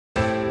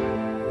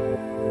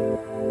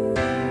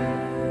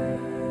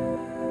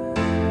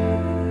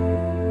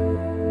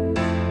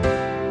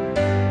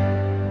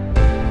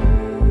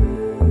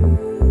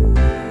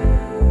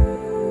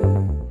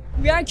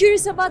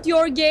curious about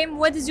your game.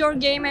 What is your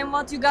game and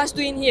what you guys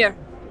doing here?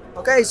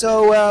 Okay,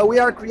 so we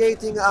are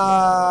creating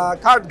a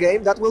card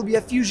game that will be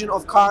a fusion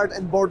of card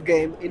and board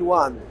game in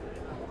one.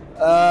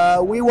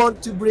 We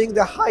want to bring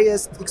the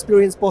highest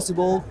experience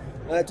possible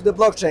to the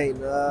blockchain.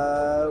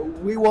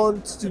 We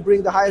want to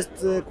bring the highest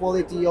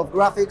quality of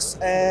graphics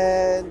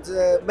and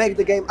make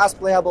the game as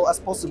playable as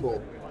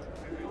possible.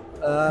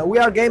 We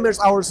are gamers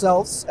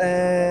ourselves,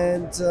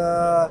 and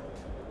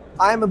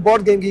I'm a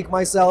board game geek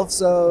myself,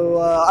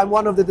 so I'm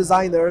one of the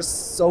designers.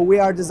 So we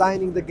are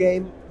designing the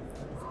game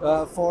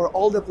for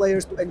all the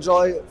players to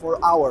enjoy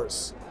for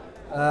hours.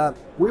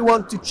 We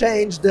want to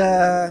change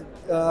the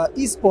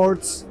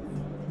esports,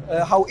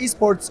 how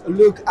esports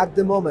look at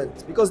the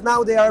moment, because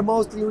now they are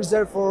mostly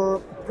reserved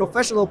for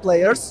professional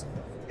players,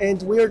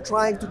 and we're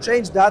trying to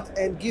change that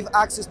and give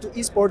access to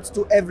esports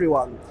to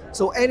everyone.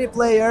 So any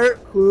player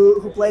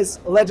who plays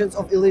Legends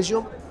of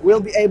Elysium will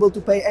be able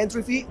to pay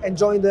entry fee and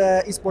join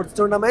the esports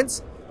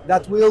tournaments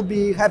that will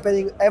be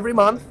happening every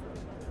month,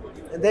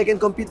 and they can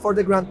compete for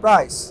the grand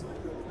prize.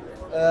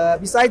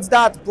 Besides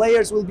that,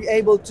 players will be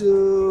able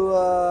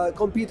to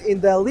compete in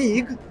the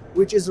league,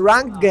 which is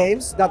ranked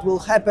games that will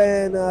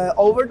happen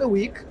over the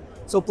week.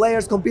 So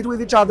players compete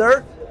with each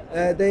other,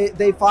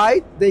 they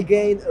fight, they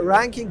gain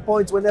ranking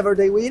points whenever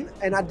they win,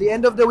 and at the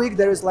end of the week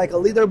there is like a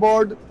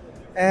leaderboard,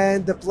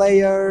 and the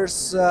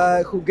players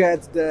who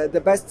get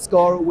the best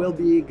score will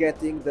be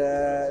getting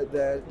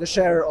the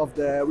share of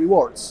the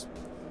rewards.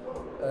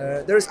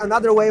 There's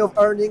another way of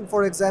earning,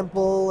 for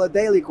example,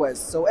 daily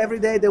quests. So every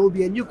day there will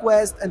be a new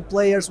quest, and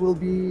players will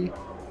be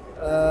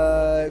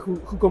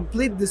who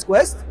complete this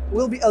quest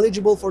will be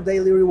eligible for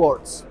daily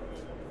rewards.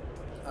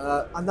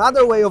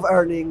 Another way of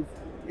earning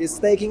is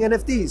staking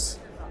NFTs.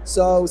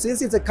 So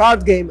since it's a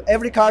card game,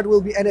 every card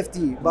will be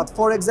NFT. But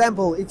for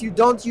example, if you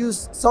don't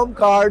use some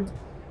card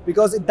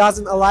because it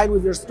doesn't align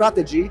with your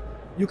strategy,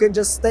 you can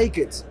just stake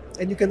it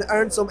and you can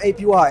earn some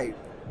APY.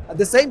 At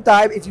the same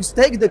time, if you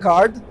stake the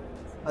card,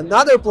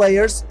 another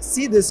players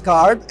see this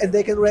card and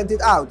they can rent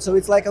it out. So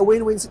it's like a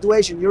win-win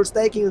situation. You're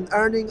staking and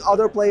earning,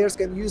 other players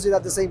can use it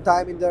at the same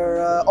time in their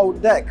own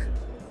deck.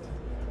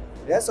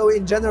 Yeah, so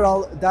in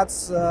general,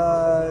 that's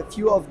a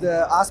few of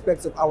the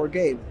aspects of our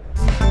game.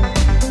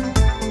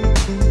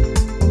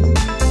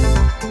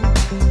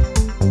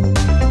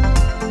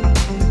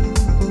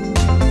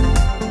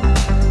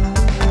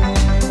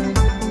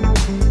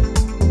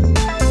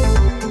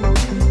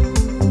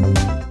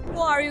 Who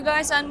are you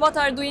guys and what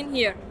are you doing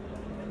here?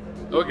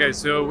 Okay,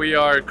 so we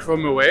are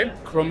Chromaway.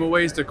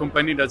 Chromaway is the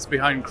company that's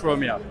behind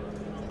Chromia.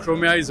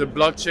 Chromia is a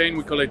blockchain.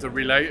 We call it a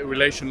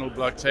relational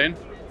blockchain.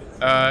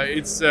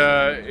 It's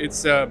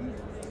a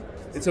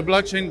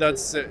blockchain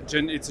that's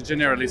it's a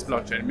generalist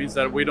blockchain. It means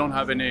that we don't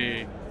have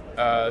any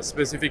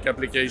specific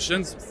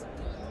applications,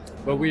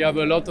 but we have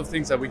a lot of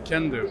things that we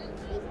can do.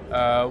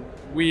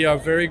 We are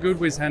very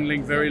good with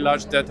handling very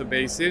large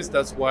databases.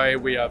 That's why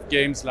we have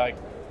games like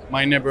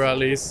My Neighbor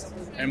Alice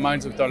and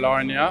Minds of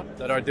Araya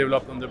that are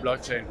developed on the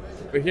blockchain.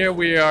 But here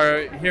we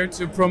are here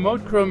to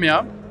promote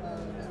Chromia,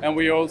 and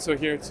we're also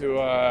here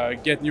to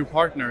get new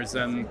partners,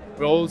 and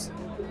we're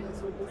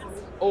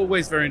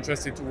always very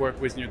interested to work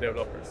with new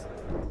developers.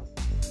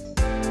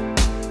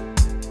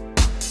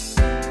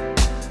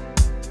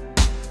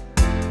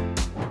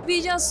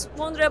 We just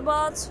wonder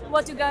about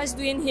what you guys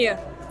doing here.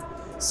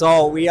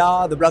 So we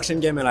are the Blockchain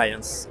Game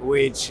Alliance,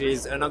 which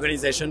is an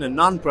organization, a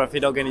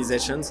non-profit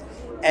organization,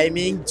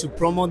 aiming to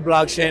promote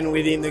blockchain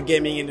within the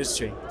gaming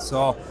industry.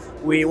 So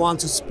we want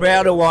to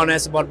spread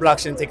awareness about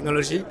blockchain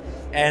technology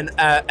and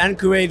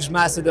encourage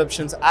mass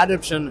adoption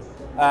to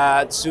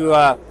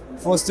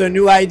foster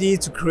new ideas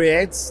to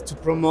create, to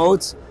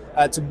promote,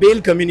 to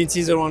build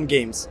communities around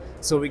games.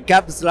 So we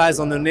capitalize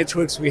on the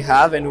networks we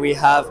have, and we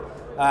have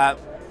at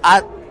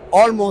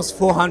almost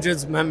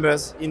 400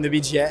 members in the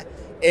BGA,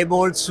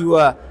 able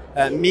to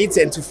meet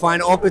and to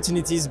find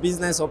opportunities,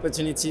 business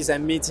opportunities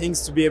and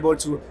meetings to be able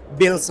to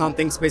build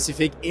something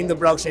specific in the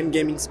blockchain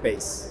gaming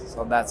space.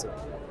 So that's it.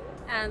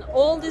 And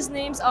all these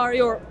names are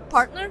your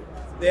partner?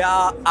 They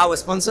are our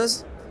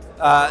sponsors.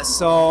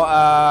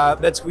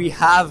 But we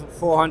have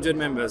 400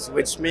 members,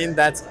 which means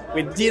that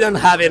we didn't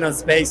have enough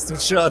space to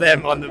show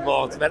them on the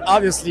board. But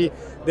obviously,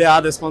 they are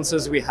the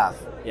sponsors we have.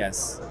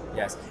 Yes,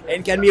 yes.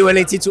 And can be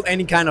related to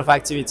any kind of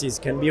activities.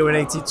 Can be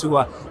related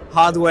to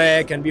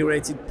hardware, can be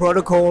related to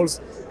protocols.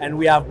 And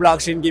we have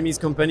blockchain gaming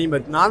company,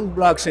 but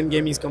non-blockchain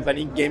gaming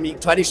company,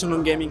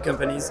 traditional gaming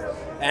companies.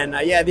 And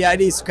yeah, the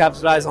idea is to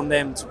capitalize on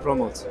them to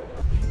promote.